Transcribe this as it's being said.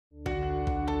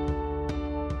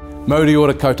Mauri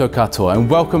ora koutou katoa, and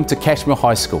welcome to Cashmere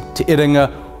High School, Te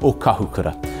Iringa o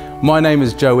Kahukura. My name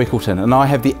is Joe Eccleton and I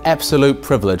have the absolute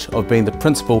privilege of being the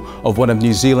principal of one of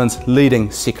New Zealand's leading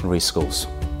secondary schools.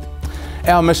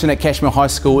 Our mission at Cashmere High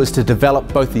School is to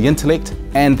develop both the intellect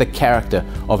and the character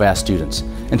of our students.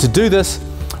 And to do this,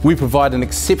 we provide an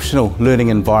exceptional learning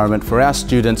environment for our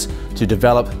students to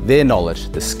develop their knowledge,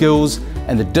 the skills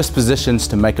and the dispositions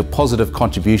to make a positive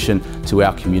contribution to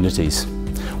our communities.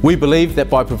 We believe that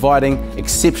by providing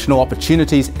exceptional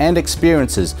opportunities and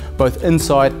experiences both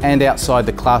inside and outside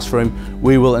the classroom,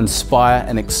 we will inspire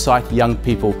and excite young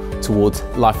people towards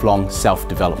lifelong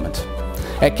self-development.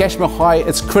 At Cashmere High,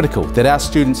 it's critical that our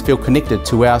students feel connected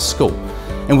to our school,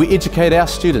 and we educate our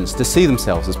students to see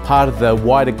themselves as part of the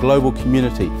wider global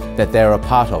community that they are a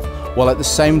part of, while at the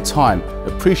same time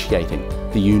appreciating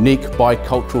the unique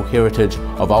bicultural heritage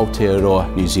of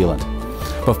Aotearoa, New Zealand.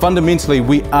 But fundamentally,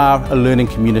 we are a learning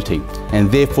community,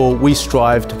 and therefore we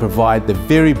strive to provide the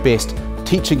very best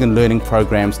teaching and learning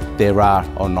programs there are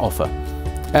on offer.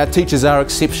 Our teachers are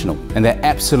exceptional, and they're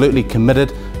absolutely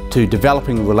committed to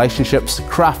developing relationships,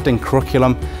 crafting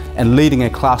curriculum, and leading a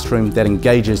classroom that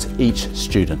engages each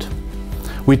student.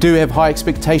 We do have high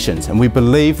expectations, and we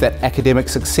believe that academic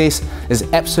success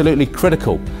is absolutely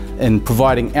critical in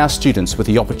providing our students with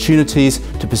the opportunities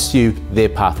to pursue their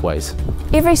pathways.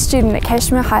 Every student at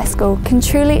Cashmere High School can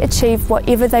truly achieve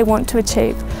whatever they want to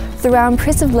achieve through our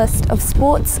impressive list of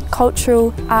sports,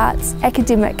 cultural, arts,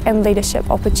 academic and leadership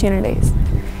opportunities.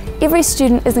 Every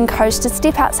student is encouraged to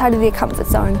step outside of their comfort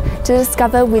zone to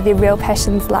discover where their real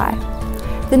passions lie.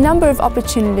 The number of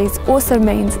opportunities also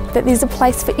means that there's a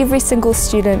place for every single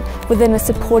student within a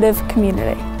supportive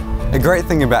community. A great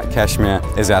thing about Cashmere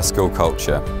is our school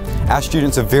culture. Our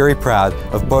students are very proud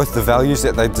of both the values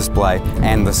that they display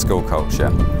and the school culture.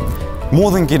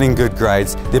 More than getting good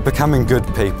grades, they're becoming good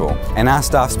people, and our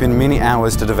staff spend many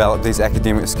hours to develop these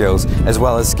academic skills as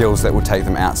well as skills that will take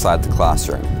them outside the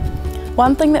classroom.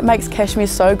 One thing that makes Cashmere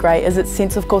so great is its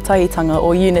sense of kotahitanga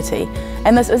or unity,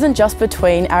 and this isn't just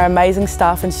between our amazing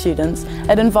staff and students,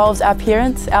 it involves our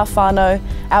parents, our whānau,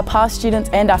 our past students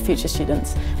and our future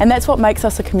students, and that's what makes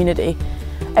us a community.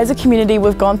 As a community,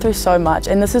 we've gone through so much,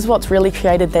 and this is what's really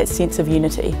created that sense of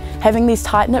unity. Having these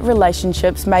tight-knit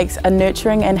relationships makes a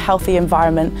nurturing and healthy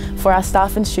environment for our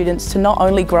staff and students to not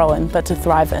only grow in, but to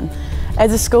thrive in.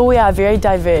 As a school, we are very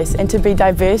diverse, and to be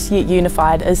diverse yet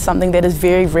unified is something that is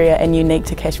very rare and unique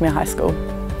to Cashmere High School.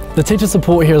 The teacher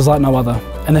support here is like no other,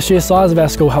 and the sheer size of our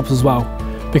school helps as well,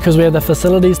 because we have the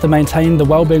facilities to maintain the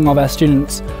well-being of our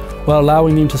students while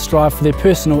allowing them to strive for their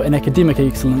personal and academic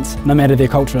excellence, no matter their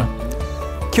culture.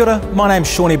 Kia ora, my name's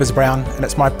Sean Ebers-Brown, and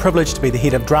it's my privilege to be the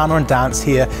head of drama and dance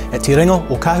here at Te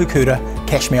Ringa o Kahukura,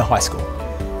 Cashmere High School.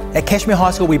 At Cashmere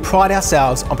High School, we pride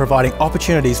ourselves on providing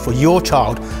opportunities for your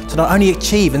child to not only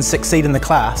achieve and succeed in the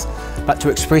class, but to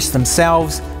express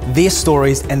themselves, their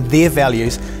stories and their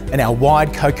values in our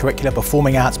wide co-curricular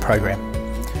performing arts program.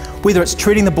 Whether it's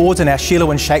treating the boards in our Sheila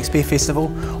and Shakespeare Festival,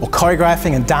 or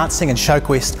choreographing and dancing in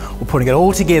ShowQuest, or putting it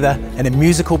all together in a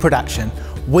musical production,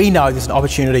 we know there's an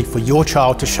opportunity for your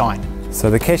child to shine. So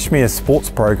the Cashmere Sports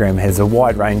Program has a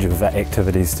wide range of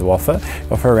activities to offer. We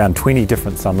offer around 20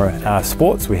 different summer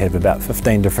sports. We have about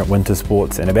 15 different winter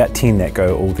sports and about 10 that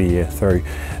go all the year through.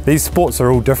 These sports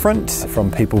are all different, from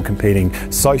people competing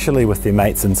socially with their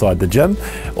mates inside the gym,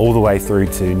 all the way through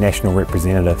to national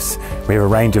representatives. We have a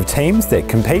range of teams that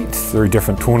compete through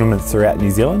different tournaments throughout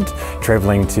New Zealand,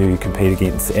 travelling to compete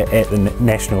against at the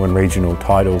national and regional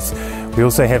titles. We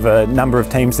also have a number of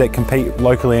teams that compete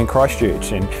locally in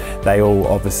Christchurch, and they all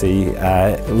obviously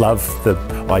love the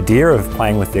idea of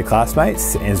playing with their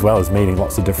classmates, as well as meeting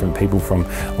lots of different people from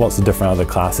lots of different other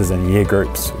classes and year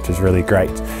groups, which is really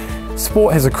great.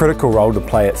 Sport has a critical role to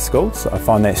play at schools. I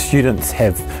find that students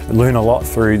learn a lot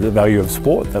through the value of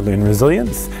sport. They learn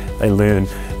resilience, they learn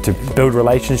to build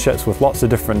relationships with lots of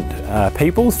different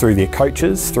people through their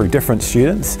coaches, through different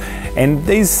students, and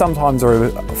these sometimes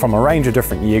are from a range of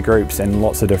different year groups and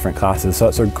lots of different classes, so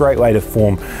it's a great way to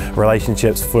form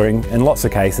relationships for, in lots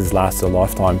of cases, last a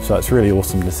lifetime, so it's really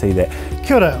awesome to see that.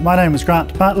 Kia ora, my name is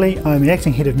Grant Bartley. I'm the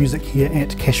acting head of music here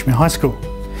at Cashmere High School.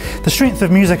 The strength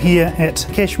of music here at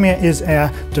Cashmere is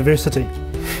our diversity.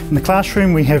 In the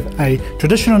classroom we have a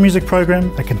traditional music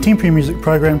program, a contemporary music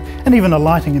program and even a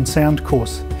lighting and sound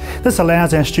course. This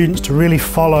allows our students to really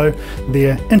follow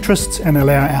their interests and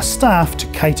allow our staff to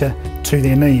cater to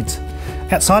their needs.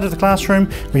 Outside of the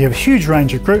classroom we have a huge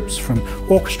range of groups, from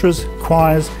orchestras,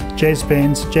 choirs, jazz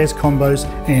bands, jazz combos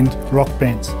and rock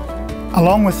bands.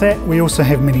 Along with that we also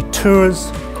have many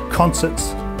tours,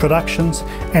 concerts, productions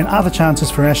and other chances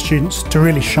for our students to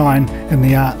really shine in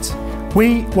the arts.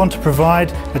 We want to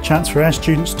provide a chance for our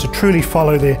students to truly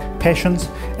follow their passions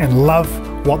and love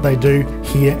what they do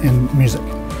here in music.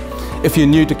 If you're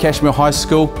new to Cashmere High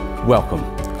School, welcome.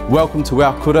 Welcome to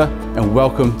our kura and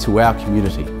welcome to our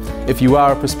community. If you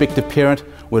are a prospective parent,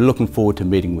 we're looking forward to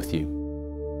meeting with you.